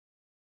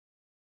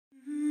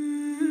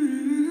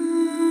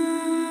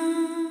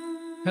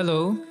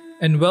Hello,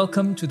 and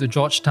welcome to the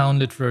Georgetown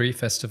Literary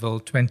Festival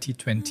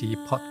 2020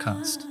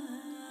 podcast.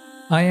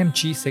 I am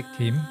G. Sek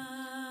Tim,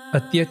 a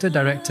theatre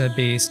director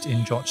based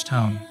in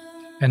Georgetown,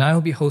 and I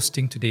will be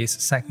hosting today's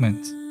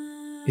segment,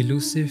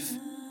 Elusive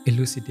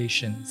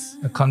Elucidations,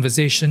 a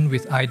conversation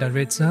with Aida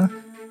Reza,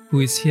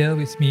 who is here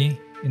with me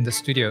in the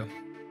studio.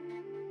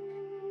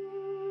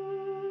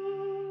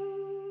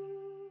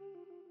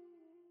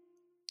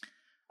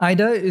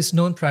 Aida is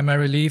known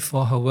primarily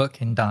for her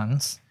work in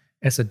dance,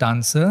 as a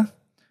dancer,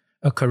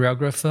 a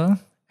choreographer,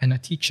 and a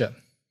teacher.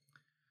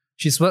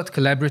 She's worked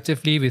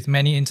collaboratively with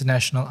many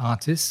international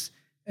artists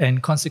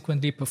and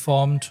consequently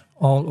performed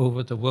all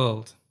over the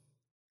world.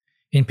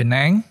 In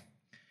Penang,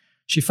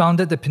 she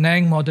founded the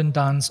Penang Modern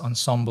Dance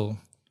Ensemble,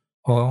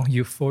 or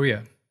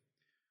Euphoria,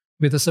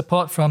 with the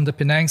support from the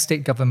Penang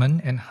State Government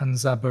and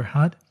Hamzah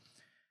Berhad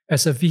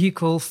as a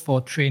vehicle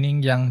for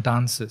training young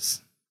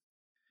dancers.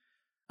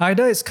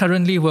 Aida is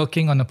currently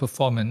working on a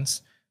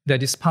performance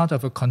that is part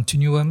of a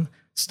continuum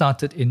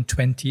started in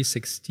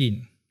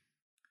 2016.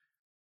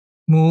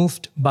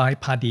 Moved by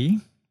Padi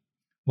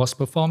was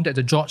performed at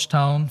the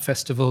Georgetown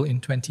Festival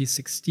in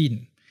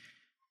 2016,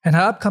 and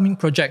her upcoming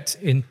project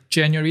in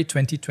January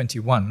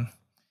 2021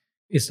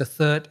 is the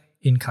third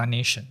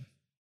incarnation.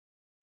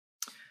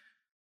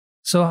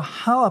 So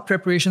how are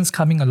preparations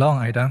coming along,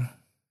 Aida?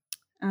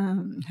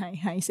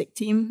 Hi, Sek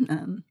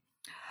Team.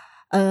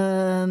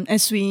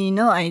 As we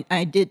know,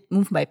 I did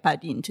Move by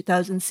Padi in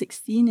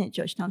 2016 at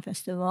Georgetown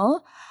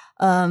Festival.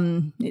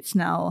 It's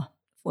now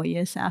 4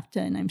 years after,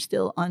 and I'm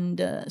still on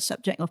the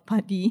subject of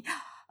Padi.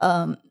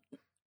 But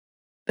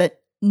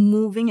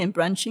moving and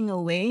branching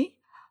away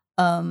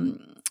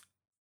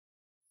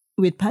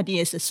with Padi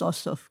as a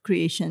source of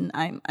creation,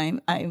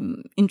 I'm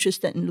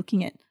interested in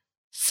looking at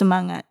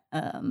semangat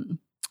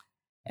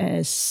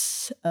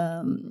as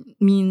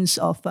means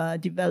of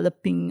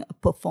developing a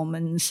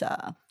performance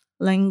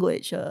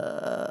language,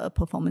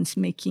 performance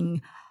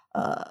making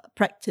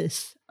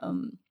practice.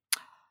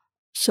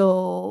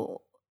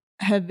 So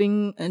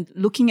having and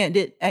looking at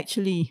it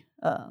actually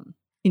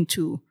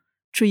into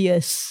 3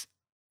 years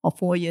or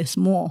 4 years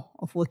more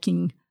of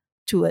working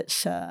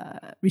towards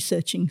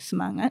researching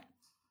semangat,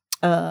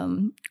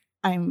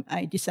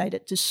 I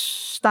decided to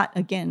start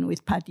again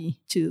with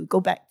Padi, to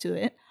go back to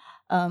it.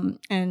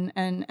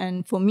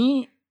 And for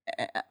me,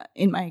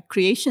 in my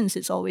creations,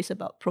 it's always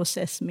about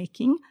process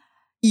making.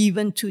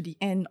 Even to the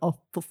end of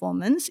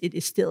performance, it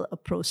is still a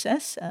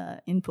process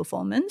in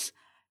performance.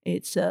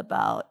 It's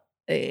about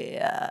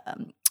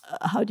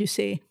how do you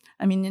say?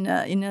 I mean, in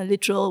a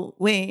literal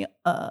way,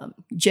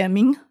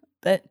 jamming,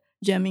 but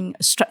jamming,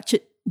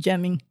 structured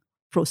jamming,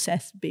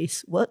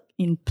 process-based work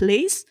in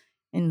place,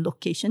 in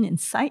location, in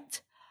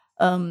site.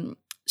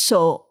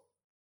 So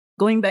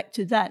going back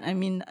to that, I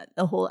mean,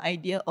 the whole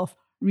idea of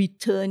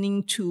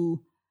returning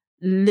to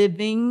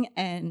living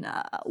and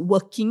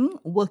working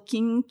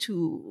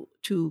to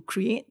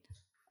create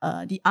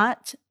the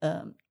art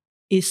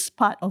is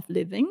part of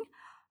living.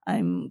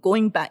 I'm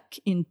going back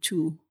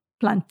into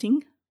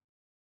planting,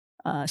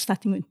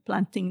 starting with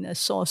planting, the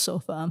source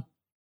of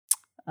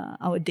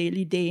our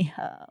daily day,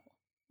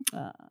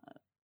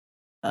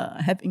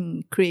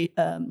 having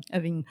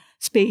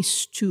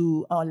space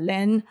to our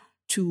land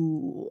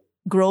to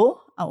grow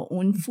our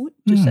own food,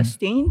 to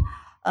sustain.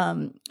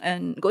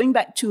 And going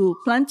back to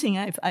planting,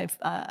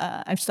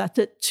 I've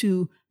started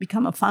to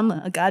become a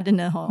farmer, a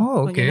gardener.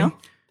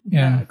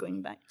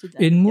 Going back to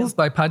that. In Move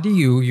by Padi,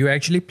 you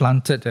actually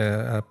planted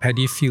a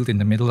paddy field in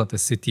the middle of the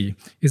city.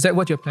 Is that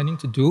what you're planning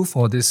to do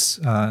for this?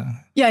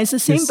 Yeah, it's the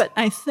same, but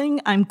I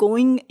think I'm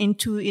going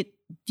into it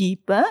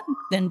deeper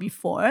than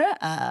before.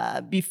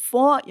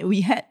 Before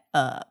we had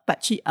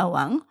Pakcik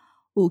Awang,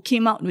 who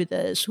came out with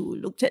us, who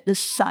looked at the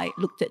site,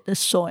 looked at the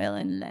soil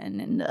and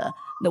land and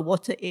the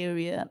water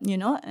area.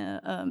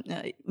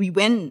 We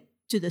went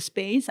to the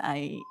space.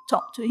 I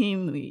talked to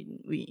him.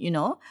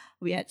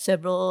 We had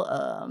several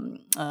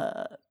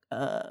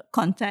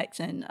contacts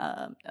and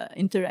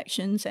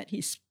interactions at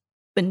his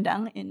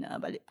Pendang in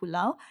Balik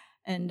Pulau,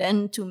 and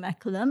then to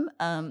Makalam.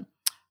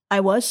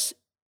 I was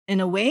in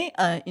a way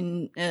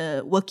in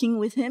working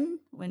with him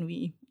when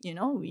we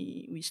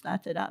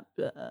started up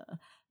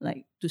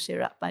like to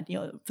Serak Padi,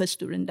 or first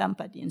to Rendam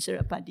Padi and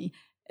Serak Padi,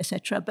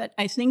 etc. But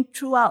I think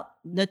throughout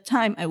the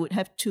time, I would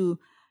have to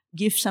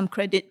give some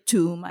credit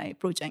to my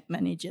project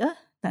manager,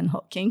 Tan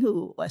Hock Keng,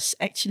 who was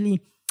actually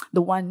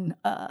the one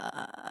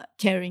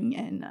caring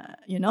and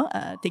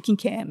taking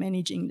care,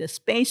 managing the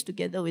space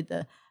together with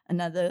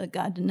another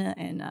gardener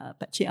and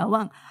Pakcik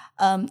Awang.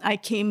 I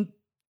came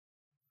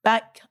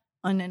back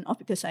on and off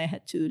because I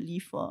had to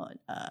leave for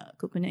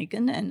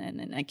Copenhagen,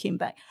 and I came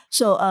back.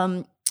 So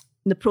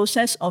the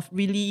process of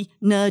really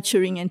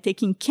nurturing and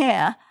taking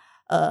care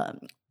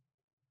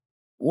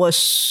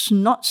was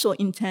not so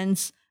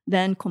intense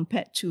then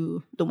compared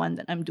to the one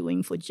that I'm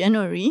doing for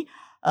January.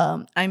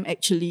 I'm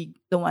actually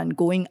the one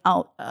going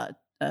out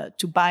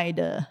to buy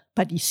the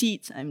paddy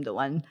seeds. I'm the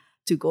one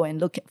to go and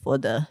look for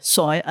the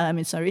soil.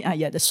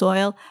 The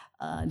soil,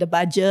 the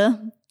badger,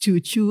 to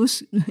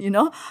choose,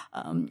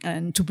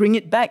 and to bring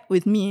it back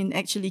with me and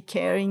actually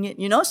carrying it,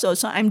 So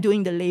I'm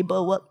doing the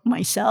labor work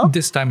myself.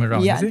 This time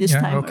around, Yeah, is it? this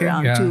time okay,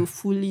 around to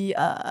fully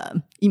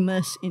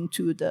immerse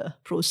into the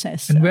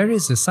process. And where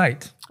is the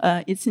site?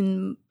 It's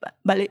in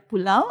Balik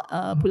Pulau,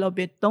 Pulau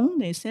Betong,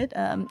 they said.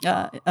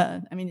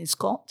 It's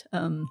called.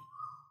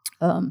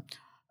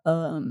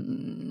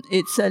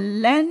 It's a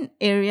land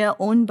area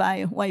owned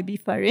by YB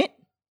Farid.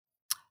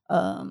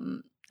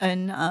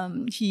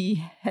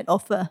 He had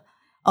offered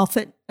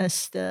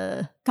us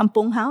the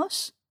kampong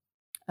house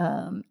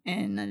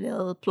and a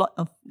little plot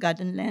of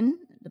garden land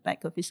at the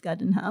back of his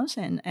garden house,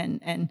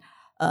 and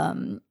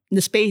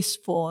the space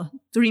for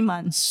 3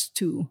 months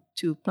to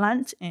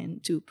plant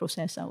and to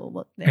process our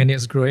work there. And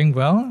it's growing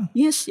well?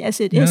 Yes,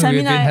 it is.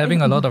 We've been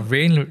having a lot of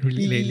rain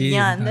lately.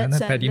 Yeah,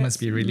 Paddy must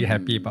be really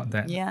happy about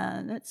that.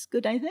 Yeah, that's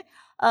good, I think.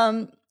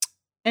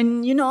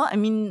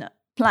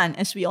 Plant,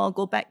 as we all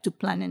go back to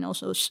plant and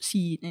also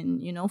seed and,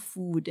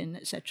 food and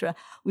etc.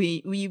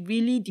 We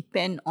really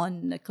depend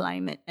on the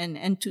climate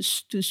and to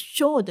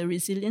show the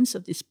resilience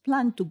of this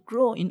plant to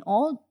grow in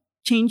all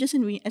changes.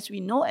 And as we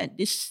know at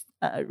this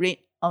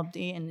rate of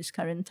day and these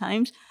current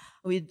times,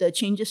 with the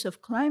changes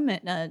of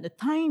climate, the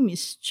time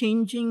is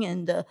changing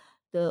and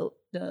the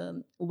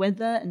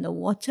weather and the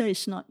water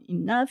is not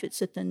enough at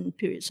certain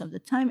periods of the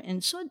time.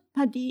 And so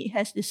Paddy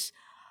has this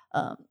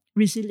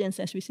resilience,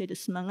 as we say, the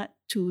semangat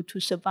to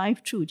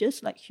survive through.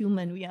 Just like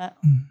human, we are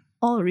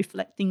all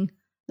reflecting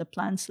the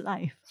plant's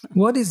life.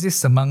 What is this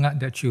semangat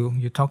that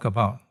you talk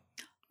about?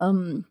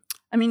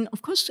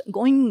 Of course,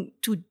 going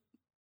to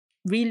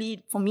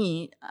really, for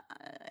me,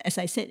 as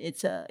I said,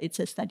 it's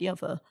a study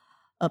of a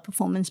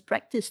performance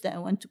practice that I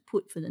want to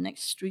put for the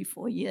next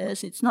 3-4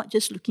 years. It's not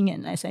just looking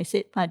at, as I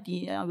said,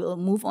 Paddy. I will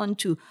move on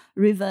to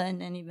river and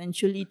then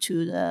eventually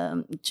to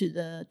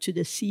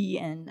the sea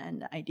and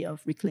the idea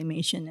of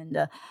reclamation and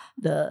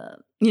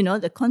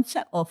the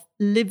concept of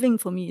living.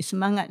 For me is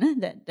semangat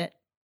that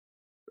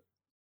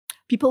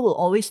people will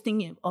always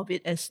think of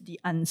it as the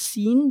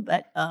unseen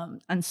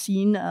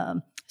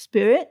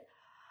spirit.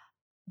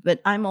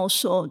 But I'm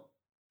also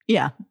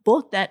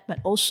both that, but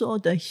also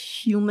the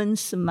human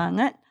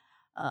semangat.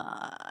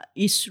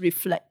 Is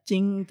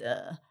reflecting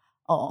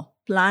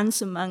plant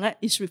semangat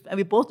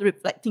we're both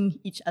reflecting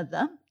each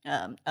other.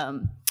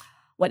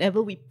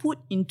 Whatever we put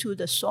into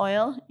the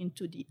soil,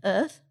 into the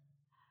earth,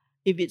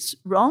 if it's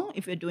wrong,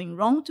 if we're doing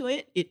wrong to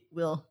it, it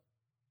will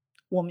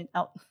warm it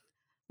out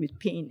with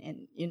pain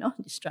and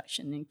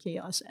destruction and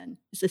chaos. And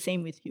it's the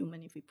same with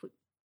human. If we put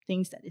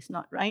things that is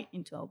not right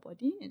into our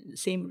body, and the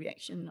same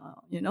reaction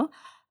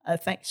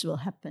effects will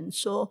happen.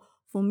 So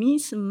for me,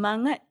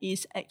 semangat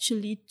is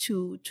actually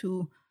to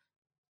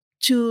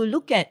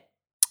look at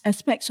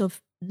aspects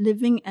of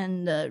living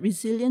and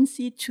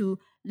resiliency, to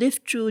live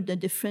through the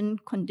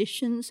different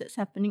conditions that's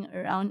happening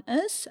around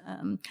us.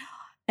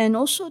 And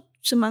also,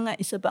 semangat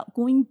is about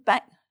going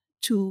back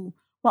to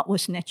what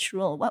was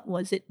natural, what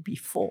was it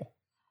before.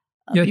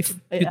 You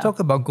talk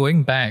about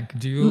going back.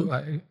 Do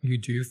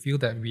you feel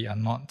that we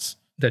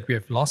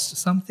have lost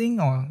something,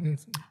 or? We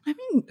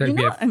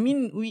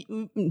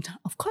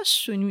of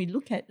course, when we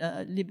look at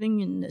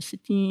living in the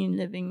city,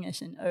 living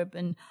as an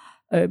urban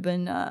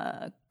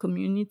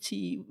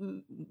community,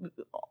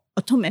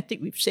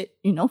 we've said,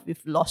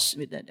 we've lost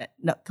with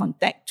that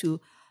contact to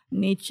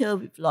nature,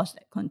 we've lost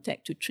that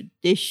contact to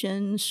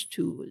traditions,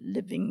 to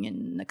living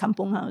in the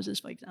kampong houses,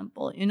 for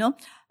example,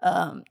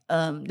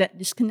 that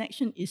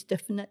disconnection is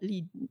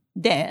definitely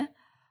there.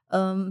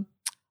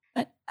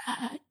 But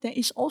there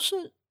is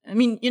also,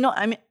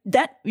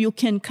 that you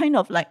can kind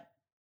of like,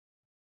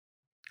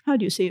 how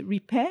do you say,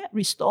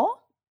 restore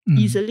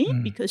easily,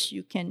 because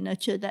you can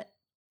nurture that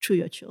through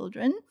your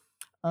children.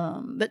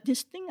 But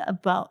this thing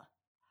about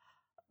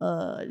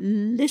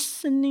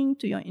listening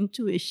to your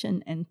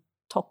intuition and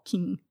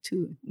talking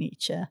to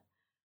nature,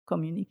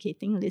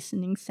 communicating,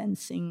 listening,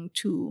 sensing,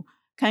 to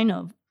kind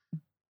of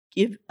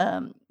give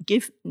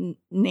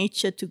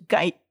nature to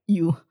guide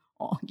you,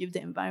 or give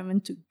the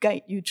environment to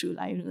guide you through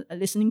life,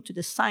 listening to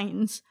the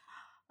signs,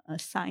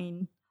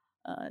 sign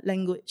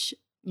language,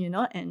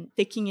 and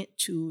taking it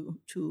to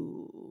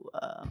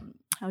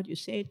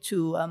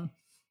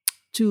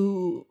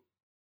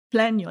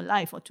plan your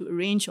life or to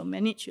arrange or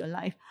manage your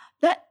life.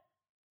 That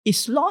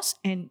is lost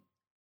and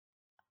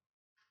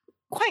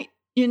quite,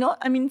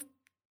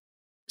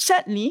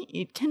 sadly,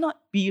 it cannot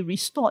be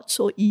restored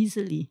so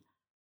easily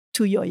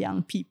to your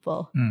young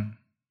people,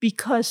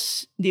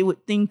 because they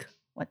would think,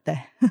 what the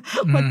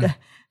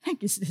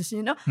heck is this,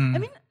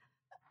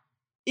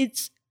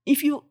 it's,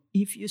 if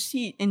you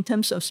see it in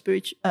terms of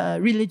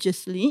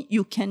religiously,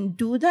 you can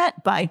do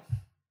that by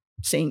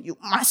saying you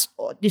must,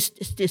 or this,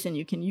 and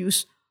you can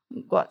use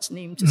God's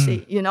name to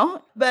say,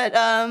 But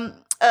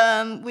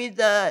with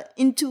the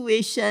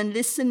intuition,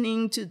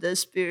 listening to the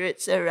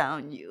spirits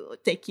around you,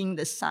 taking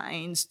the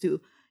signs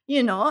to,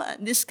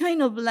 this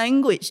kind of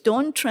language,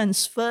 don't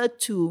transfer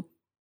to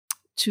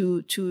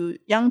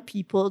young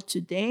people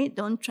today.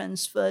 Don't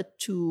transfer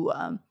to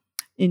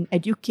in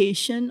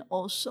education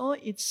also.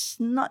 It's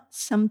not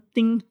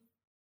something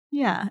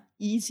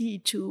easy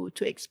to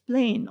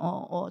explain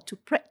or to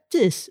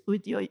practice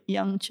with your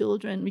young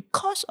children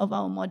because of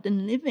our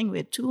modern living.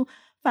 We're too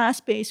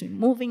fast-paced, we're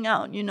moving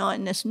out,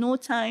 and there's no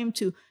time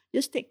to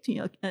just take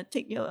your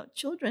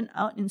children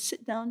out and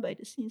sit down by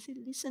the sea and say,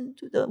 listen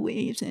to the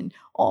waves,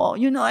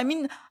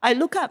 I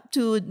look up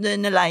to the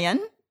nelayan.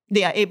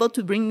 They are able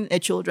to bring their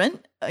children,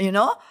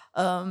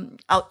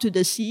 out to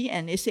the sea,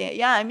 and they say,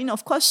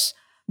 of course,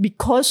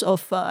 because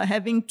of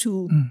having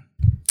to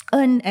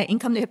earn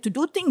income, they have to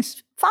do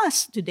things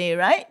fast today,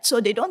 right? So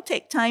they don't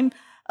take time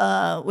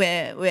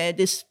where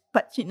this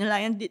Pakcik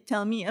Nelayan did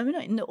tell me,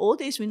 in the old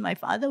days with my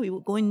father, we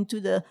would go into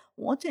the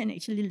water and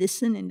actually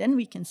listen, and then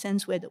we can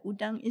sense where the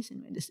udang is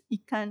and where there's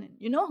ikan,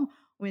 and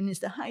when is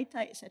the high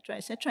tide, etc.,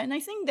 etc. And I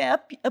think there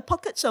are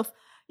pockets of,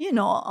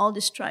 all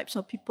these tribes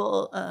of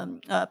people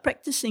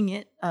practicing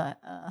it.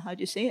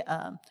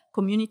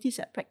 Communities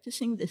are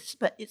practicing this,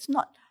 but it's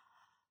not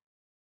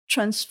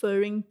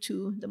transferring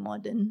to the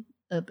modern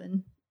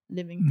urban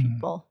living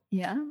people.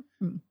 Yeah.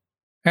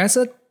 As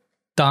a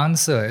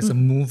dancer, as a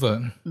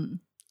mover,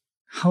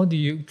 how do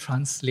you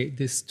translate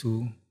this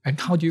to, and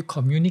how do you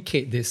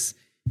communicate this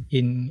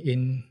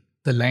in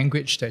the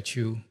language that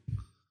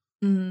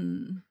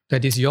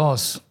that is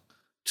yours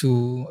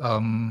to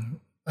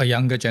a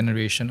younger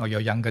generation or your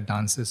younger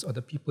dancers or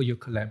the people you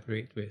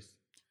collaborate with?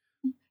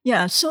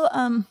 Yeah. So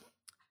I'm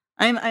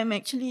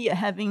actually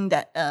having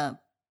that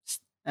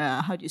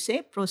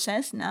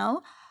process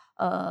now.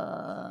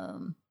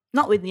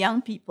 Not with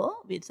young people,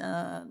 with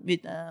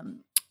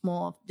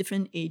more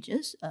different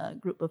ages,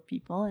 group of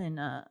people and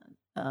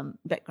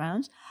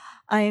backgrounds.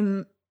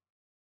 I'm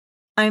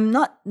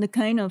not the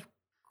kind of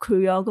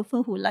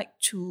choreographer who like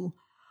to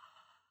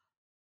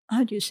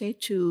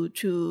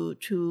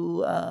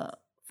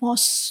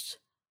force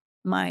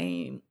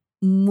my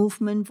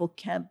movement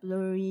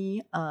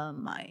vocabulary,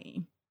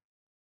 my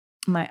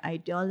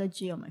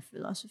ideology or my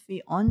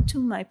philosophy onto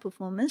my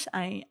performance.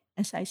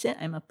 As I said,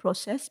 I'm a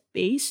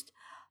process-based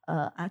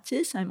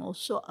artist. I'm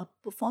also a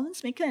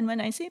performance maker. And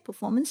when I say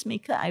performance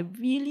maker, I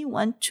really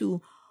want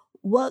to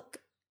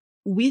work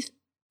with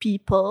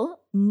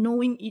people,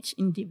 knowing each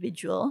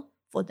individual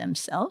for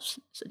themselves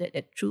so that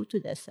they're true to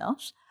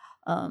themselves.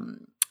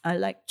 I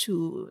like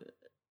to,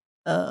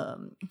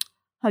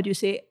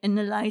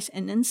 analyze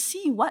and then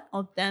see what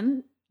of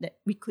them that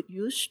we could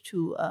use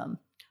to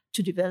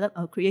develop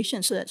our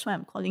creation. So that's why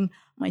I'm calling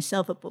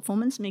myself a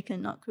performance maker,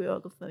 not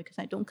choreographer, because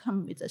I don't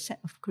come with a set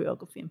of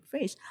choreography and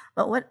phrase.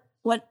 But what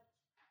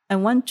I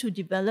want to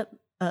develop,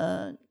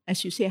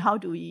 as you say, how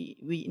do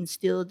we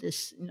instill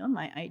this,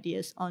 my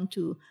ideas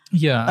onto...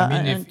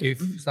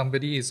 if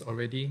somebody is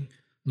already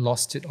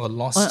lost it or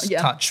lost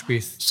touch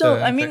with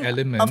the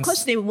elements. Of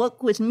course they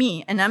work with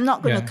me, and I'm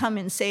not going to come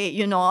and say,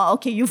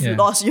 okay, you've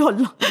lost, you're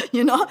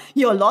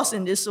lost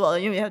in this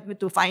world. You have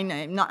to find.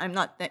 I'm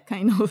not that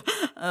kind of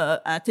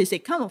artist. They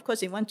come, of course,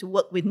 they want to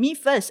work with me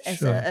first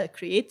as a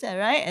creator,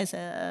 right? As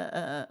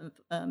a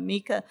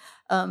maker,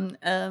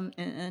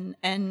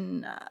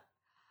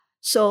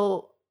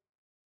 so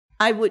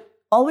I would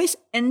always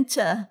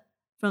enter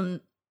from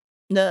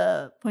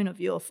the point of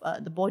view of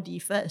the body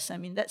first. I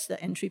mean, that's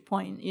the entry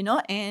point,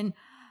 and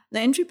the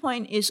entry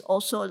point is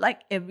also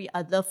like every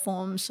other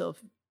forms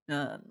of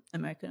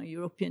American or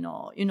European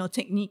or,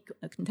 technique,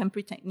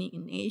 contemporary technique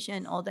in Asia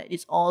and all that.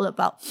 It's all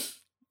about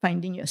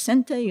finding your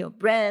center, your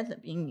breath,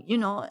 being,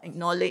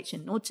 acknowledge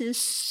and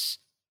notice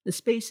the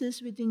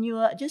spaces within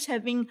you, just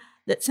having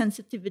that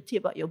sensitivity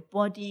about your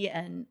body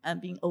and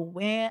being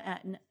aware.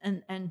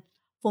 And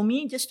for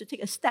me, just to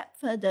take a step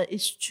further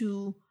is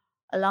to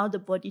allow the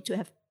body to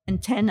have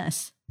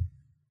antennas,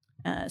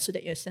 so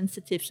that you're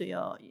sensitive. So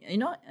you're,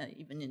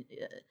 even in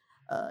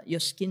your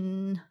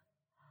skin,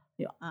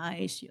 your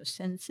eyes, your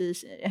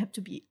senses have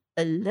to be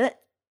alert.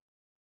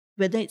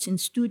 Whether it's in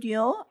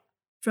studio,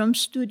 from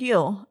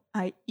studio,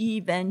 I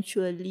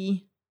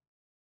eventually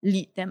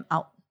lead them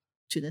out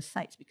to the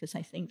sites, because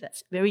I think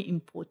that's very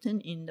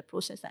important in the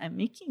process that I'm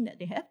making, that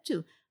they have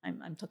to.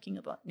 I'm talking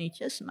about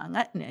nature,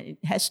 semangat, and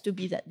it has to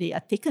be that they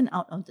are taken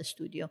out of the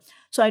studio.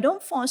 So I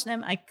don't force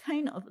them. I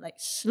kind of like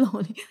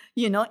slowly,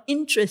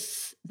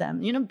 interest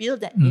them, build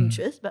that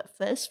interest, but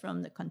first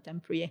from the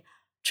contemporary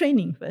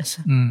training first.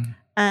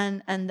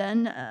 And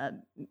then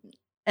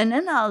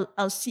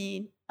I'll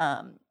see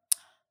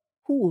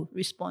who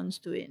responds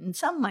to it. And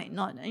some might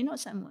not,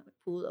 some might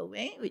pull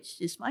away,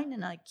 which is fine,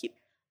 and I keep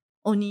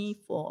only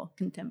for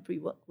contemporary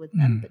work with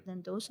them. But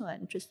then those who are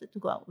interested to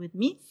go out with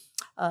me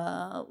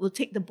will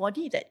take the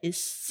body that is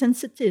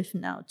sensitive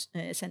now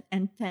as an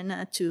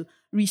antenna to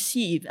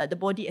receive, the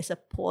body as a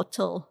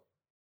portal,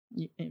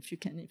 if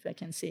I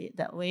can say it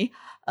that way,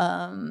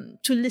 to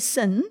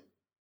listen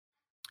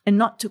and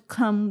not to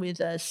come with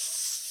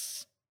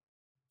this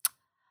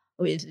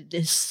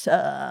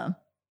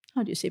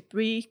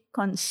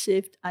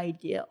preconceived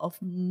idea of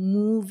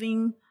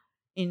moving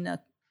in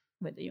a,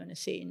 whether you want to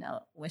say in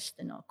a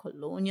Western or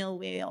colonial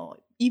way, or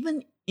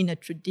even in a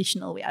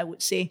traditional way. I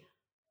would say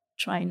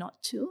try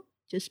not to.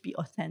 Just be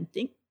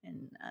authentic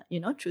and,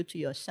 true to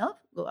yourself.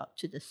 Go out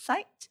to the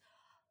site.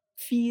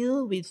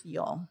 feel with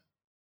your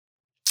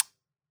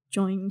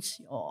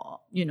joints, how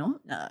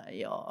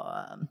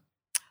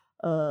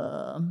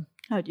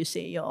do you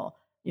say, your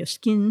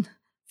skin,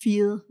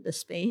 feel the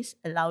space,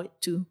 allow it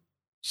to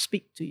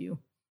speak to you.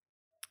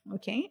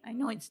 Okay, I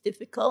know it's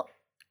difficult.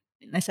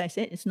 As I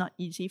said, it's not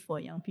easy for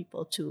young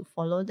people to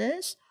follow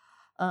this.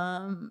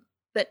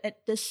 But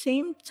at the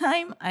same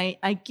time,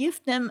 I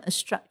give them a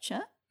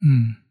structure,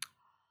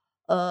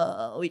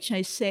 which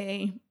I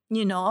say,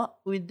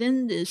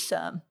 within this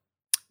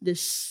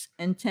this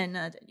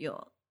antenna that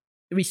you're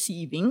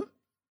receiving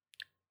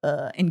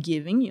and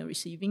giving,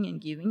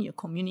 you're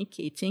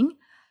communicating.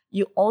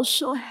 You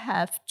also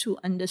have to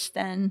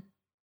understand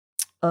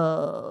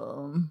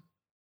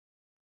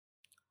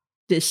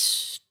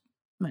this,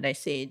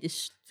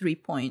 these 3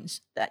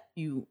 points, that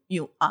you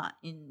are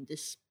in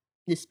this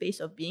space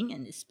of being,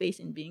 and this space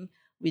in being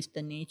with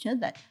the nature,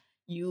 that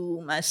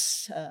you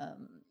must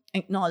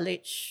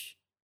acknowledge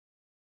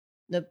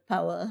the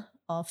power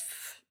of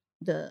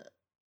the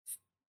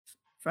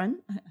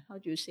front. How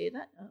do you say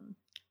that?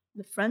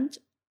 The front,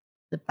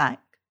 the back,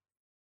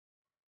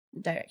 the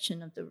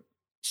direction of the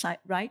side,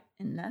 right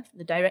and left.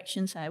 The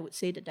directions, I would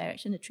say, the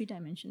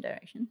 3-dimension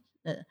direction,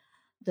 the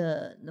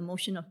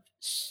motion of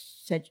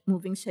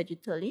moving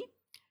sagittally,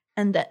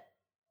 and that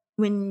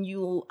when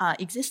you are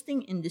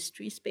existing in these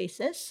 3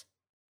 spaces,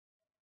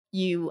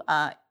 you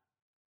are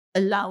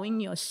allowing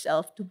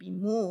yourself to be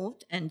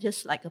moved, and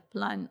just like a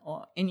plant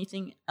or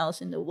anything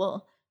else in the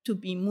world, to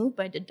be moved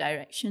by the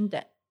direction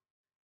that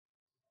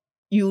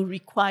you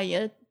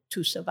require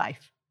to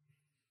survive,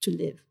 to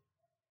live.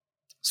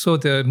 So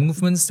the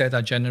movements that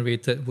are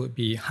generated would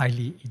be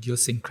highly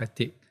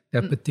idiosyncratic.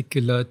 They're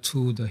particular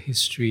to the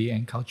history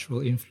and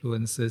cultural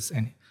influences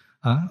and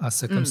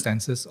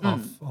circumstances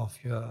of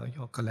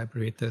your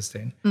collaborators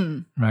then,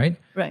 right?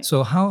 Right.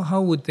 So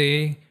how would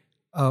they,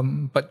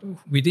 but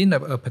within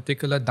a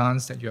particular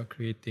dance that you're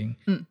creating,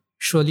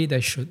 surely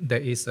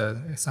there is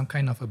some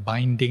kind of a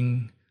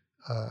binding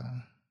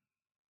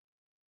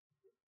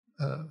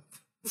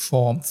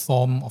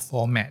form or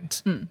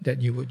format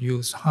that you would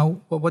use.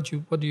 What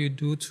do you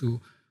do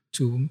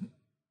to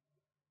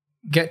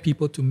get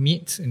people to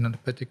meet in a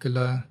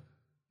particular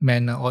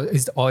manner, or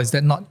is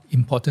that not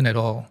important at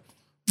all?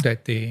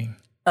 That they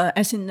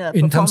as in the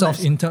in terms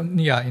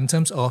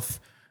of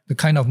the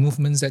kind of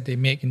movements that they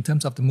make, in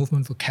terms of the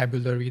movement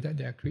vocabulary that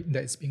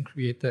that is being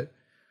created.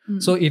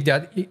 So if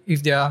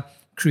they are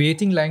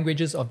creating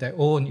languages of their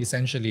own,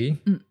 essentially,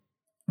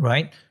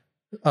 right?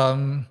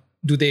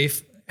 Do they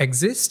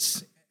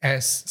exist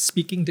as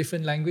speaking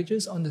different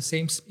languages in the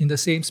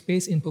same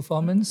space in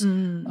performance,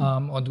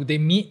 or do they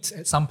meet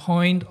at some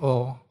point,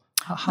 or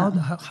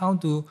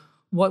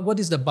what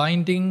is the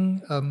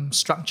binding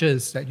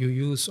structures that you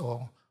use,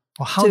 or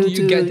how do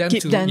you get them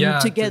keep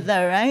them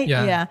together, right?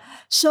 Yeah.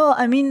 So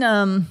I mean,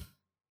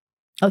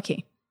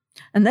 okay,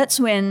 and that's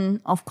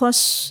when, of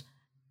course,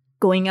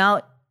 going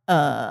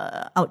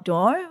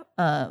outdoor,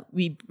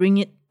 we bring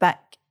it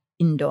back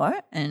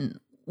indoor, and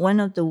one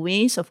of the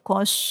ways, of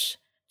course,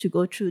 to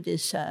go through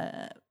this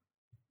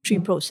tree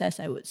process,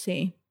 I would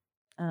say,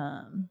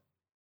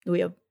 we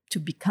have to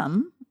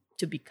become,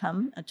 to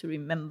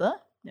remember.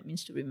 That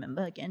means to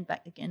remember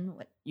back again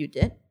what you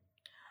did,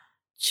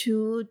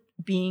 to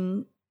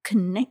being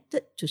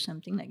connected to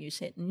something, like you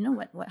said. You know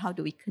what? How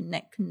do we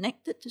connect?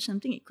 Connected to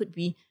something. It could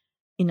be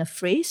in a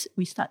phrase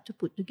we start to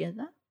put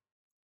together,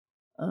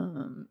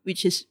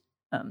 which is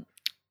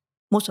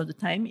most of the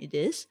time it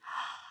is.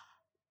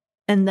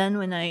 And then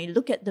when I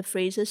look at the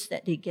phrases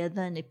that they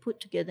gather and they put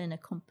together in a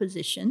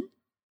composition,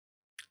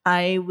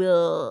 I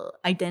will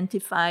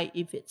identify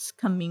if it's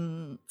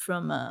coming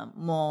from a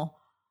more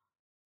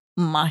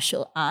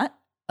martial art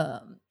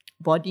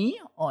body,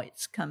 or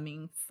it's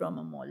coming from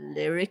a more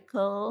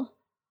lyrical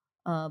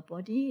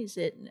body. Is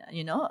it,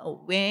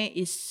 where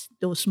is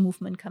those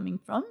movement coming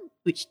from,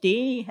 which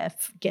they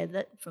have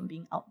gathered from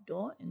being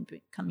outdoor and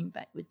coming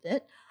back with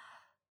it.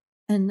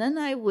 And then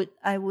I would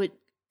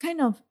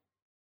kind of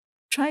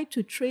try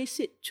to trace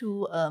it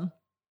to a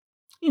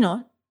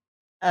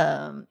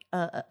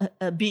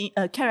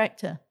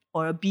character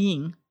or a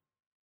being,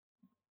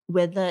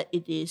 whether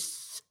it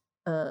is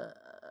a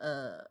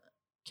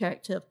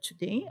character of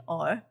today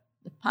or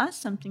the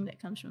past, something that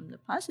comes from the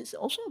past. It's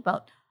also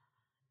about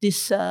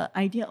this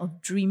idea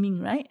of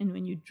dreaming, right? And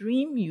when you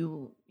dream,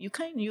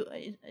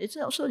 it's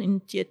also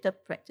in theater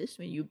practice,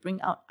 when you bring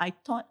out, I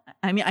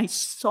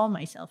saw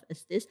myself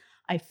as this,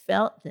 I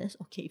felt this.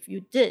 Okay, if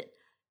you did,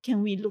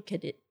 can we look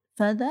at it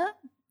further?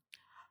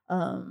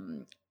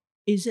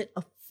 Is it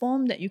a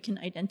form that you can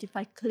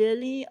identify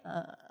clearly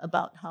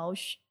about how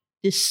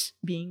this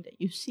being that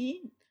you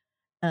see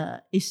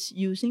is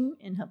using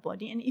in her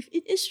body? And if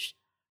it is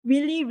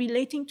really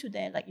relating to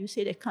their, like you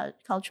say, their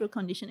cultural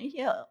conditioning,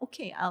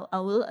 okay, I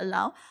will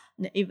allow,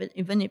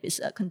 even if it's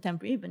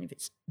contemporary, even if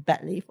it's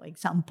ballet, for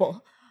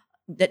example,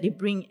 that they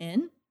bring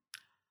in.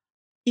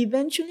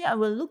 Eventually, I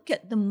will look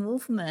at the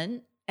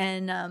movement,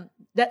 and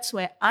that's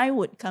where I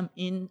would come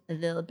in a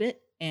little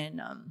bit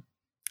and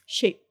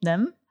shape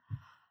them.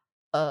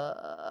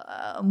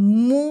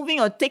 moving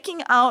or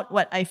taking out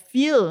what I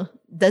feel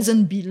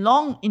doesn't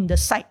belong in the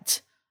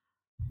site,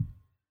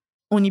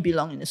 only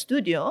belong in the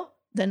studio,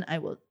 then I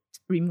will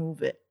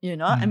remove it,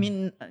 I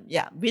mean,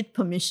 with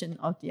permission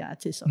of the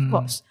artist, of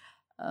course.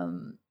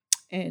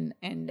 And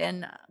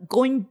then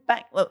going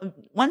back,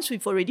 once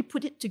we've already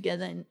put it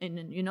together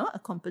in a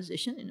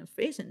composition, in a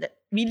phrase, and that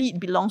really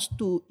belongs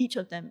to each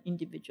of them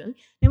individually,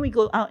 then we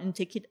go out and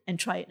take it and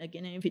try it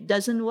again. And if it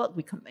doesn't work,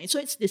 we come back. So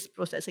it's this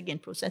process, again,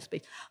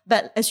 process-based.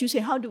 But as you say,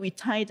 how do we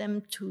tie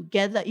them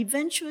together?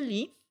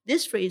 Eventually,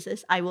 these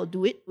phrases, I will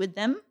do it with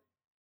them.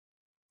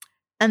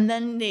 And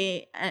then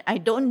I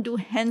don't do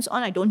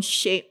hands-on, I don't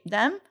shape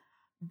them,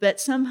 but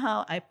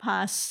somehow I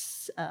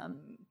pass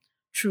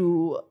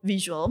through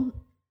visual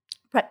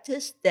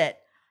practice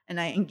and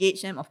I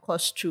engage them, of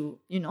course, through,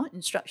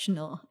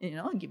 instructional,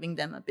 giving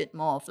them a bit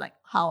more of like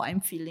how I'm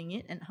feeling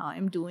it and how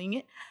I'm doing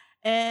it,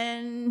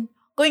 and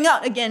going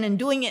out again and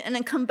doing it, and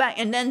then come back,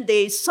 and then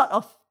they sort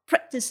of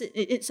practice it.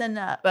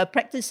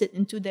 Practice it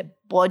into their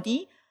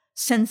body,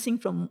 sensing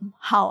from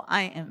how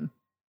I am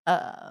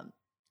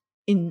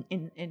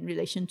in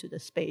relation to the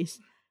space.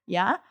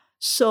 Yeah.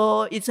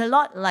 So it's a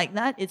lot like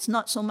that. It's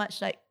not so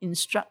much like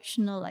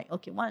instructional, like,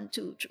 okay, 1,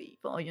 2, 3,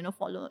 4,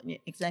 follow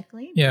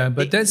exactly. Yeah,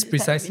 but that's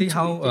precisely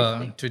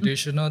how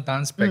traditional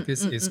dance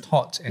practice is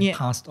taught and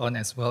passed on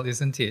as well,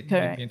 isn't it?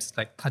 Correct. It's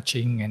like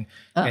touching and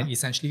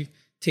essentially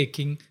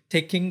taking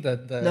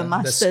the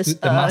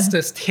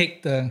masters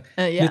take the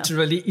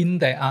literally in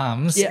their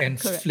arms and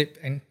flip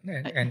and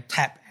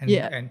tap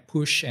and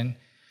push and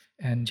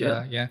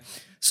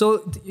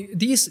So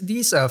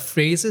these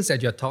phrases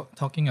that you're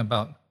talking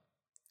about,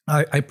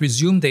 I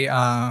presume they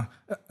are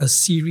a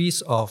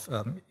series of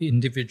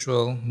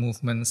individual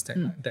movements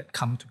that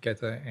come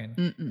together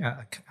and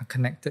are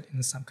connected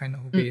in some kind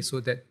of way, so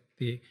that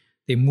they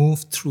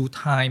move through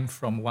time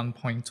from one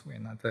point to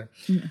another.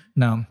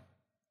 Now,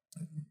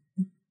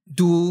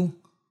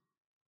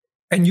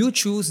 and you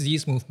choose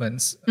these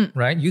movements,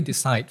 right? You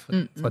decide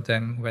for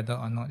them whether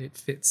or not it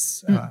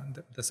fits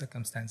the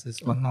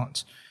circumstances or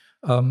not.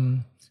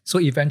 So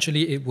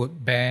eventually it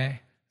would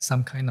bear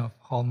some kind of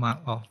hallmark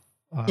of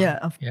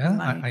Ida's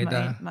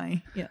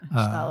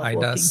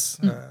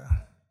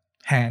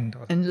hand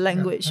and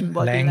language,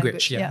 body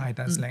language.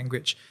 Ida's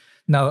language.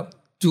 Now,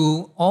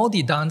 do all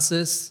the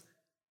dancers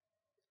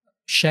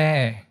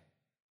share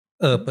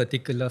a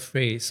particular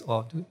phrase,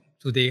 or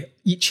do they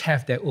each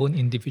have their own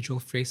individual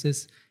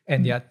phrases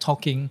and they are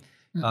talking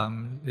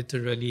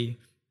literally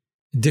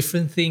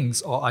different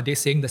things, or are they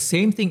saying the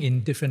same thing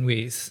in different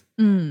ways?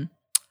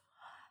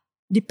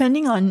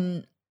 Depending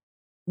on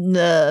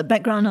the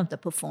background of the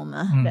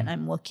performer that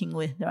I'm working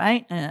with,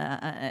 right?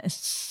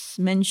 As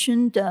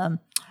mentioned,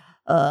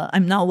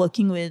 I'm now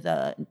working with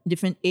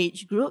different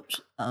age groups.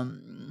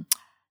 And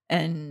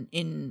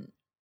in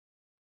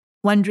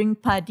Wandering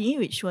Padi,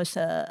 which was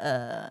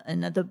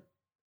another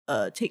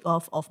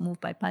takeoff of Move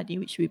by Padi,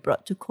 which we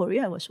brought to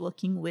Korea, I was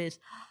working with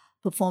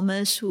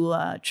performers who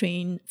are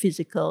trained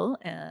physical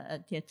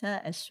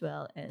theatre as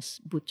well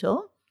as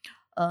Butoh.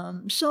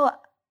 So,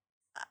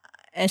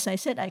 as I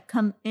said, I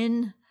come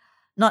in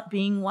not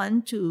being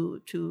one to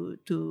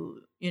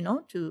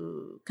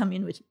come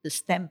in with the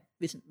stamp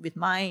with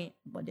my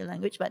body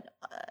language, but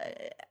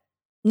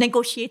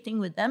negotiating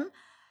with them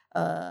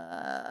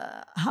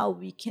how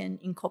we can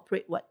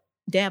incorporate what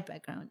their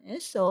background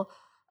is. So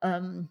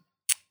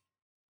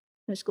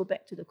let's go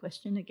back to the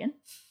question again.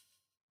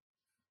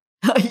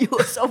 You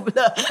were so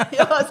blurred.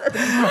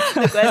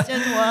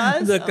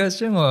 The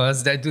question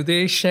was that do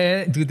they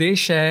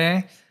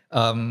share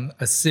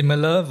a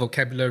similar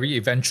vocabulary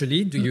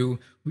eventually? Do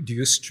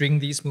you string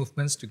these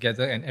movements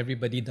together and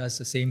everybody does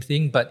the same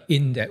thing but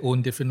in their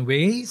own different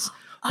ways?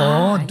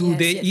 Or do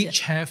they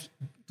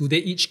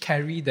each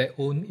carry their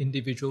own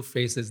individual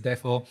phrases,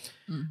 therefore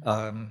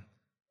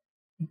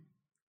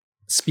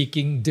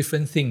speaking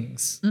different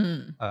things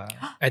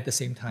at the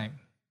same time?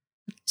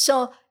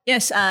 So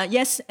yes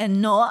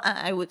and no.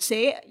 I would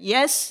say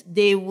yes,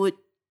 they would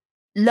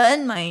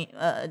learn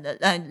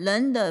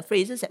learn the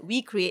phrases that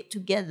we create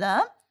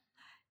together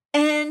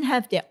and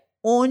have their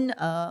own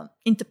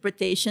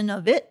interpretation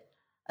of it,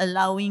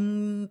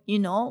 allowing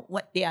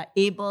what they are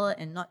able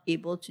and not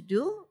able to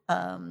do,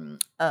 and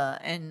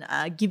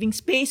giving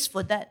space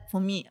for that. For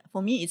me,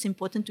 it's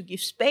important to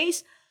give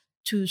space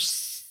to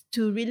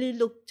really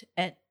look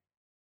at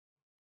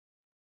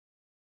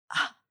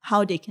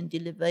how they can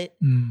deliver it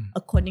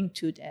according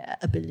to their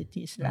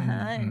abilities,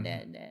 and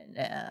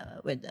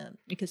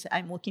because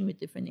I'm working with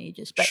different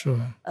ages, but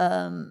sure.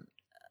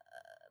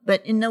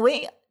 But in a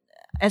way,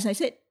 as I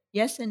said,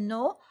 yes and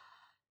no.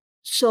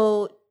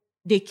 So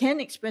they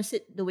can express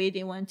it the way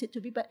they want it to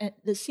be, but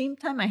at the same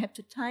time, I have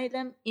to tie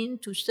them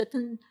into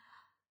certain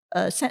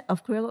set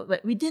of choreography.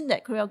 But within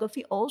that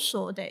choreography,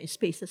 also there is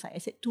spaces. Like I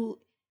said, to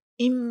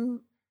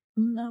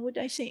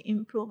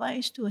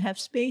improvise, to have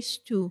space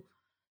to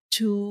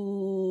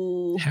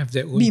have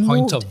their own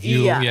point of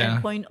view.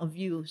 And point of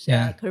views.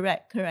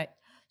 Correct.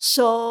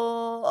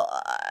 So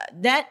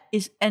that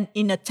is, and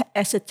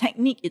as a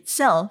technique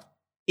itself,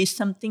 is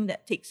something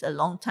that takes a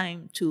long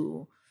time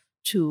to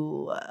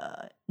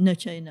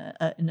nurture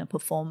in a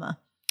performer.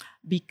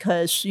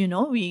 Because,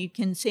 we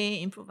can say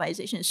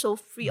improvisation is so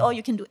free, or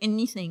you can do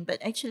anything,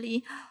 but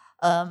actually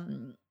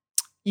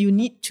you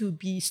need to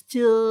be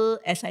still,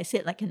 as I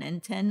said, like an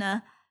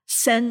antenna,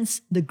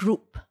 sense the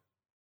group,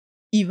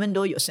 even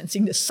though you're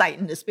sensing the sight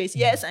and the space.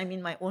 Yes, I'm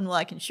in my own world,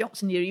 I can shock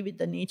sendiri with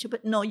the nature,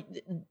 but no,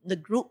 the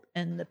group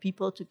and the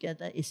people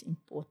together is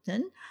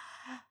important.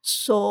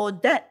 So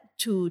that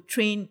to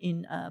train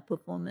in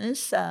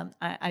performance,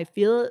 I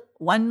feel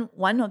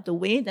one of the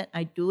way that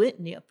I do it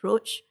in the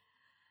approach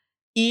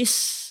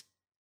is,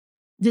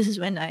 this is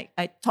when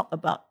I talk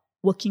about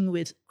working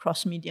with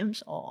cross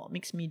mediums or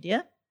mixed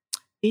media,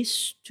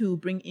 is to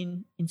bring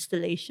in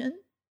installation,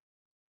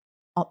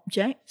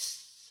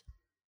 objects,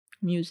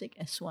 music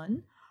as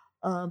one.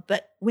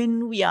 But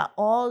when we are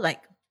all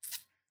like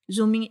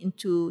zooming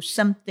into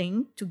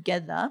something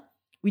together,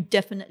 we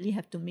definitely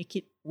have to make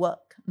it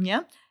work.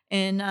 Yeah.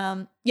 And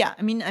I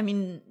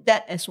mean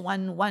that as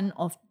one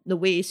of the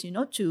ways,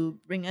 to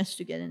bring us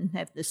together and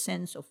have the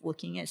sense of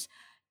working as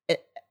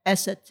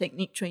a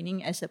technique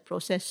training, as a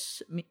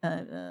process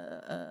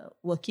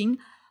working.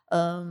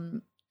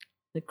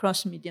 The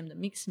cross medium, the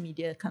mixed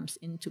media comes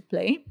into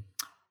play.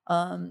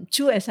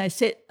 Two, as I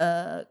said,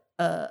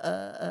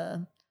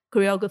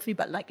 choreography,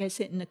 but like I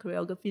said, in the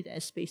choreography, there are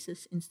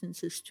spaces,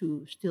 instances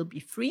to still be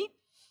free,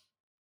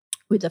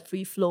 with a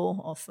free flow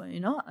of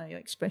your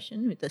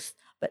expression, with this,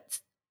 but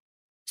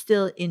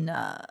still in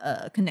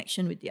a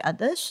connection with the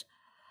others.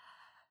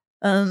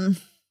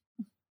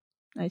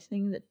 I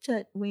think the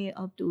third way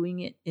of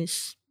doing it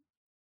is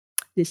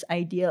this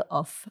idea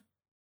of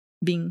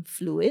being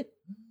fluid,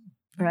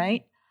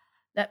 right?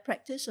 That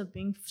practice of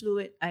being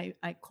fluid,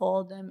 I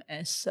call them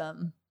as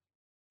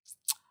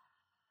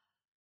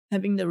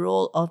having the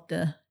role of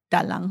the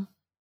dalang,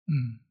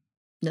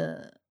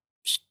 the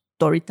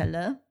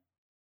storyteller,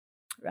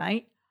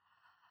 right?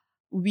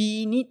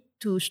 We need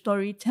to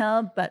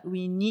storytell, but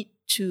we need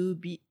to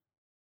be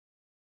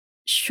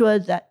sure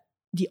that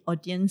the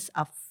audience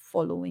are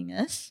following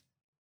us.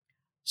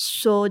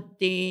 So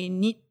they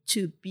need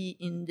to be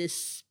in this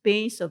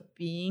space of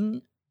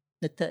being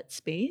the third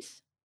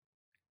space,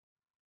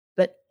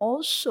 but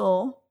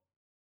also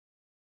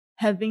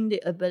having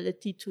the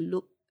ability to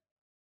look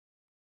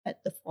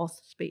at the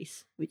fourth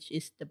space, which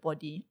is the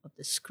body of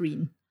the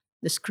screen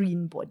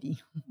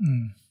body.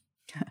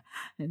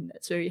 And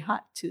that's very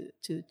hard to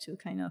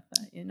kind of,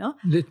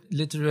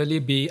 literally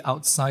be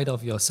outside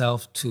of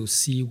yourself to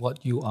see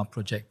what you are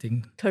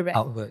projecting. Correct.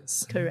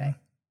 Outwards. Correct.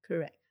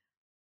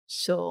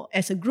 So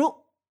as a group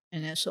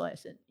and also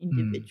as an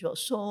individual.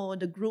 So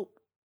the group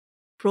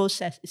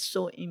process is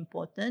so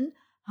important.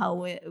 How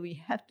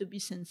we have to be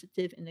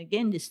sensitive. And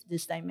again,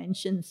 this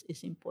dimensions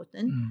is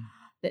important.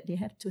 That they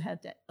have to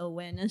have that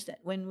awareness that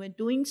when we're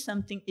doing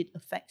something, it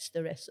affects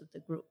the rest of the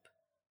group.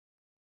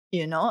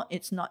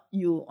 It's not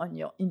you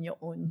in your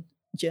own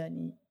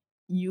journey.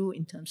 You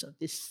in terms of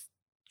this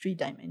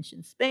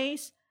 3-dimension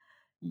space,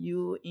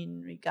 you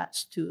in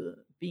regards to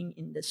being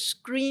in the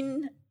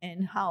screen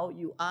and how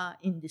you are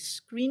in the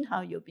screen,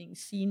 how you're being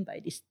seen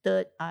by this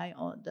third eye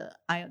or the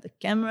eye of the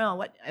camera or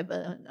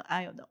whatever, the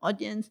eye of the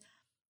audience.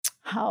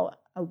 How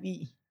are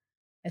we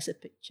as a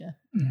picture?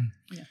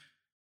 Yeah.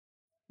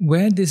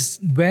 Where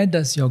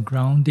does your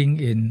grounding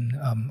in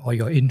or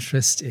your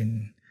interest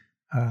in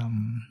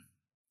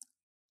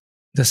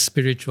the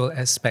spiritual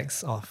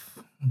aspects of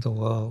the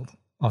world,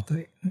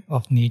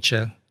 of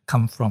nature,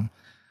 come from?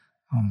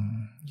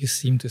 You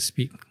seem to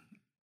speak.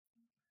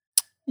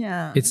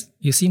 Yeah.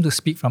 You seem to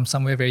speak from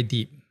somewhere very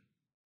deep.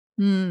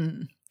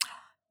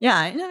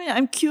 Yeah,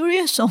 I'm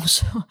curious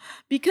also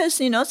because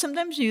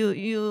sometimes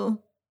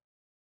you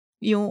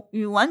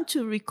want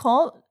to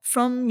recall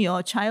from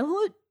your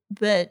childhood,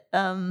 but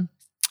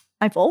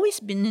I've always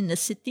been in the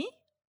city,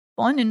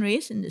 born and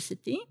raised in the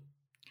city.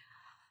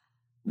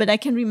 But I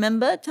can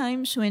remember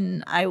times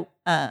when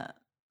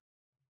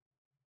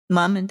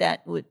mom and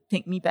dad would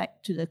take me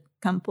back to the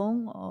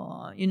kampong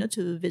or,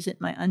 to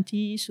visit my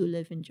aunties who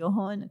live in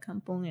Johor in the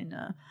kampong and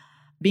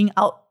being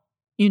out,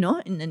 in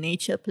the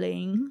nature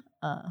playing,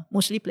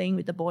 mostly playing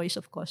with the boys,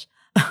 of course.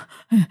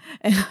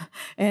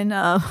 and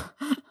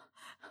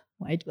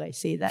why do I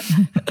say that?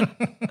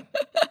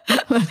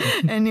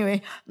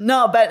 Anyway,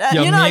 no, but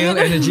your male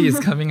energy is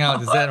coming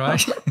out. Is that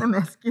right?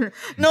 Masculine.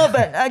 No,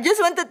 but I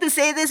just wanted to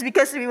say this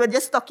because we were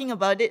just talking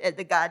about it at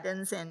the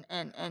gardens, and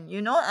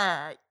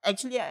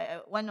actually,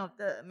 one of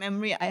the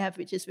memory I have,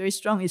 which is very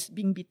strong, is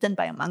being bitten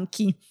by a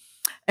monkey,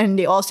 and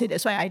they all say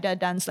that's why Ida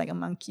danced like a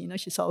monkey.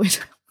 She's always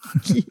a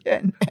monkey,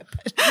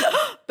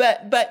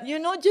 but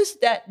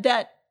just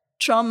that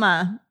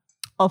trauma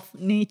of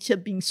nature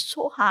being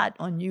so hard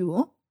on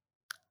you.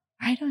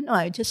 I don't know.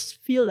 I just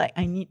feel like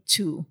I need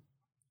to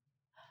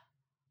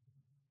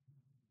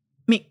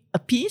make a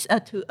peace,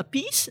 and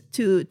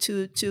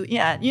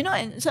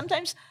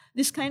sometimes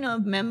this kind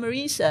of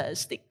memories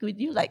stick with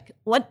you. Like,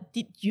 what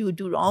did you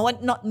do wrong?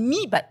 What, not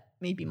me, but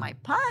maybe my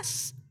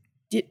past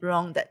did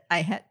wrong that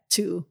I had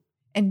to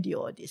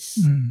endure this,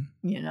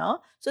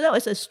 So that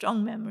was a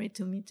strong memory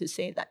to me to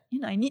say that,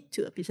 I need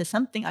to appease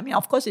something. I mean,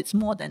 of course, it's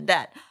more than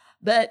that.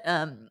 But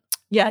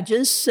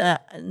just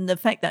the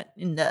fact that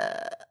in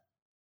the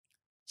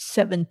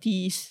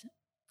 70s,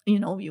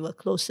 we were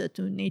closer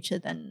to nature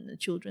than the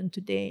children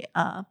today.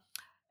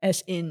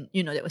 As in,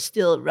 there were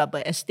still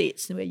rubber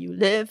estates where you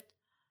lived,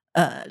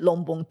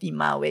 Lombong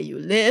Timah where you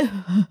live,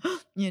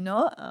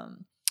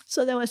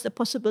 So there was the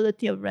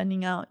possibility of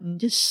running out and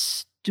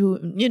just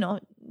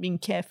being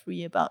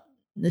carefree about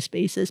the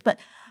spaces. But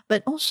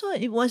also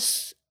it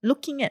was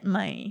looking at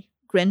my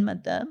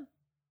grandmother,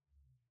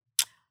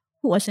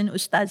 who was an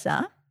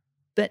ustazah,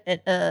 but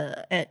at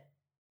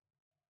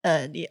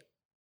the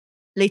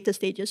later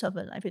stages of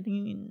her life, I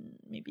think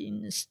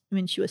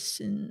when she was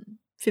in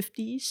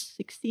 50s,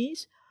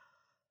 60s,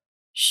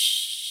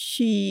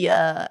 she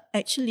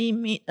actually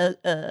made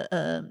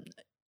a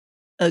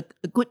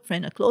good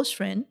friend, a close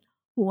friend,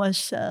 who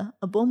was a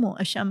bomo,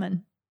 a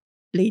shaman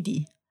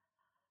lady.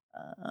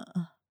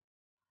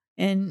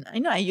 And I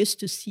know I used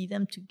to see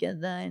them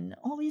together and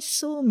always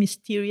so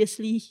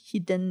mysteriously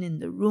hidden in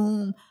the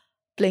room,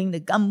 playing the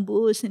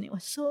gambus. And it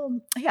was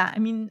so,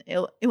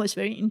 it was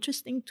very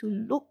interesting to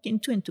look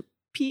into and to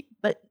peep.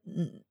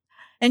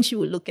 And she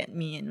would look at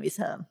me and with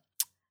her,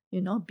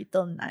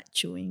 betel nut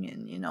chewing.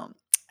 And,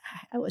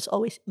 I was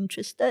always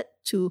interested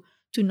to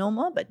know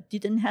more, but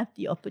didn't have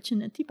the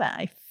opportunity. But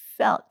I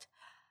felt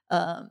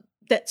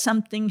that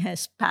something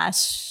has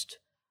passed.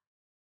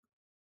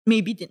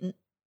 Maybe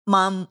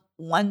Mom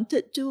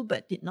wanted to,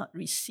 but did not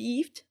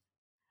receive.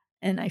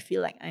 And I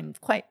feel like I'm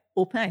quite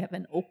open. I have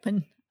an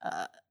open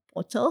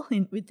portal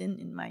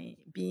within my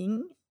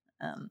being,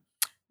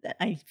 that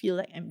I feel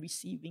like I'm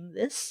receiving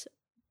this.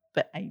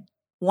 But I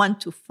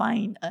want to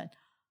find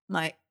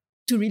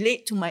to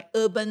relate to my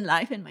urban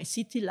life and my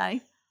city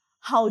life.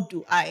 How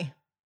do I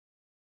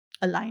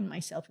align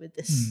myself with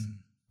this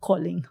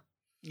calling?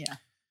 Yeah.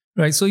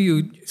 Right. So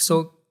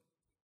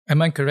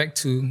am I correct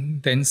to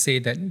then say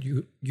that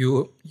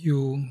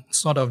you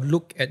sort of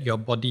look at your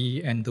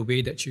body and the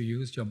way that you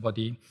use your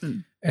body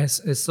as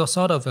a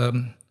sort of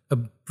a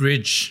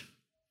bridge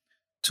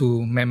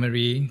to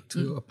memory,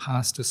 to a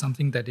past, to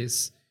something that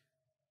is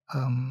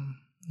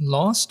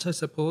lost, I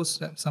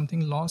suppose,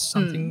 something lost,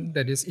 something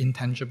that is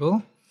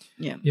intangible.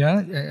 Yeah,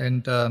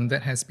 and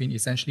that has been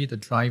essentially the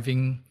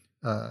driving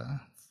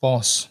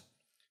force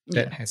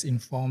that has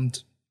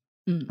informed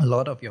a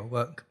lot of your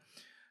work.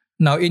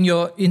 Now, in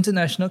your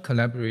international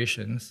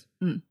collaborations,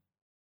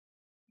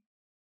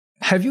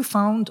 have you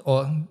found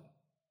or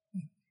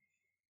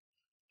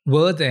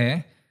were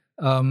there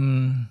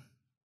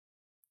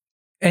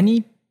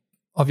any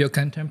of your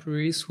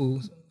contemporaries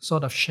who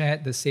sort of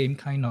shared the same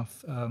kind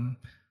of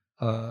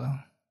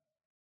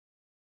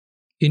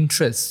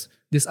interests,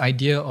 this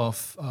idea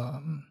of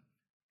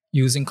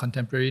using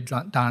contemporary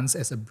dance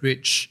as a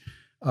bridge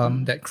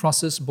that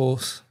crosses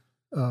both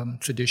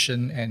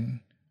tradition and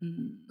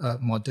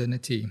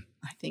modernity?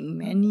 I think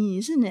many,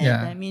 isn't it?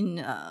 Yeah. I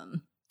mean,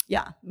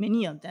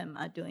 many of them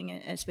are doing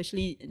it,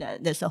 especially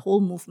there's a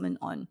whole movement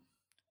on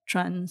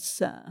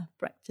trance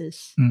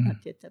practice,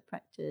 theatre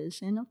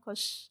practice. And of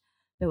course,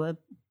 there were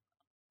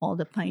all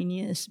the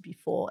pioneers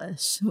before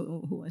us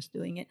who was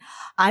doing it.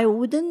 I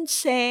wouldn't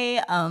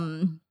say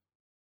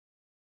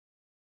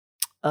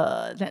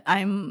that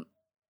I'm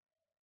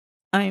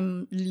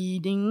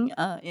leading,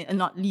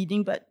 not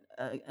leading, but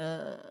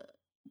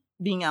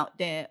being out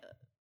there,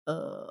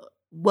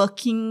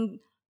 working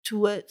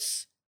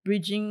towards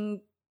bridging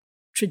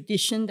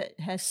tradition that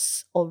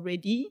has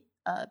already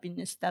been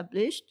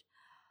established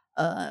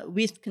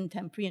with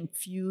contemporary and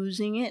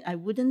fusing it. I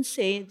wouldn't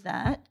say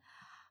that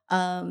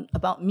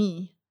about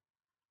me.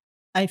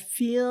 I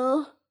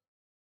feel,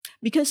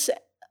 because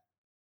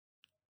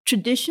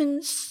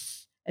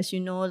traditions, as you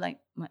know, like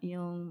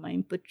Mayong,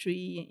 Main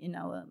Putri, in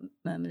our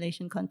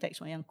Malaysian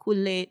context, Wayang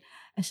Kulit,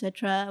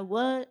 etc.,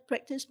 were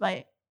practiced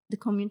by the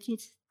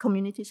communities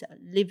that are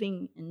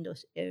living in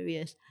those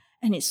areas.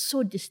 And it's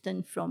so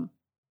distant from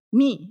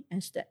me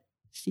as that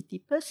city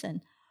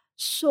person.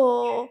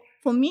 So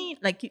for me,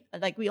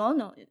 like we all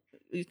know,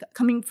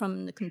 coming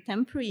from the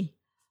contemporary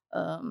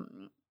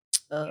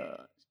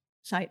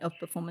side of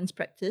performance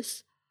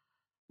practice,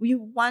 I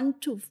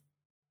want to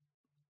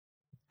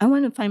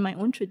find my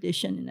own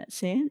tradition in that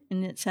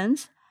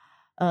sense,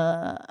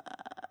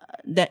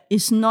 that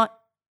is not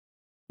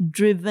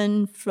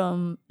driven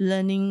from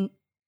learning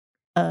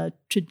a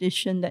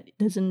tradition that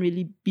doesn't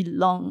really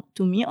belong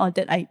to me or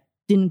that I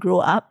didn't grow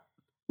up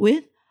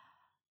with.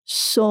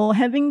 So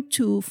having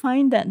to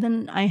find that,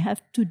 then I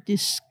have to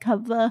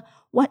discover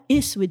what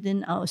is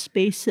within our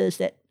spaces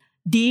that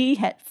they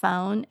had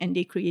found and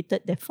they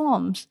created their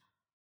forms.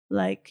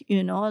 Like,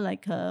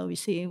 we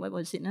say, what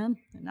was it? Now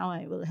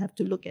I will have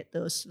to look at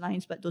those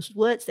lines, but those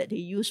words that they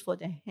use for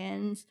their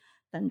hands,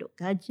 tanduk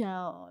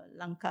gajah or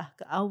langkah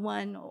ke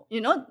awan, or,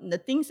 the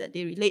things that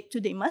they relate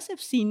to, they must have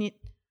seen it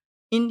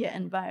in their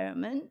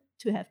environment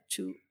to have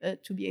to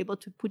be able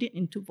to put it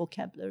into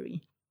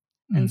vocabulary.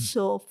 And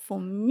so for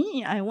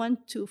me, I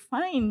want to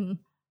find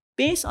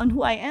based on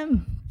who I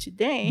am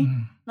today,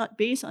 not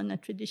based on a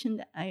tradition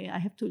that I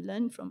have to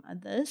learn from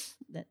others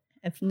that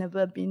have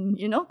never been,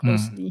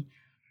 closely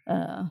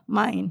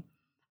mine.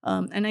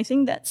 And I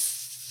think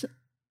that's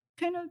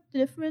kind of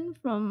different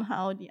from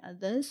how the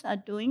others are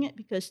doing it,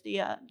 because they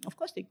are, of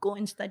course, they go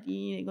and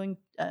study. They're going,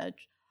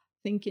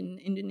 think in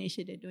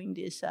Indonesia, they're doing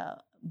this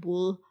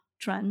bull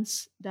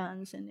trance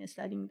dance, and they're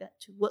studying that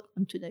to work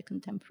onto their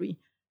contemporary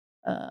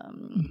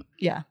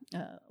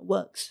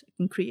works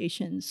and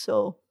creations.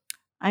 So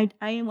I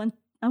want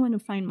to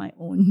find my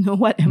own.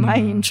 What am I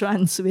in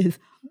trance with?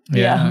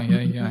 Yeah.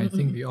 I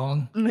think we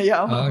all those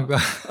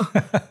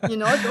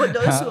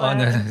who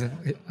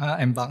are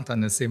embarked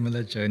on a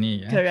similar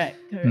journey. Yeah? Correct.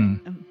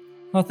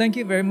 Well, thank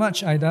you very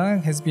much, Ida.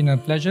 It has been a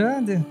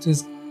pleasure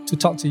to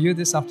talk to you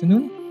this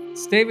afternoon.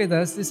 Stay with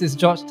us. This is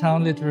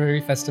Georgetown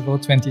Literary Festival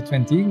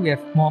 2020. We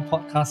have more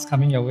podcasts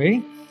coming your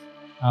way.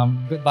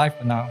 Goodbye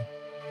for now.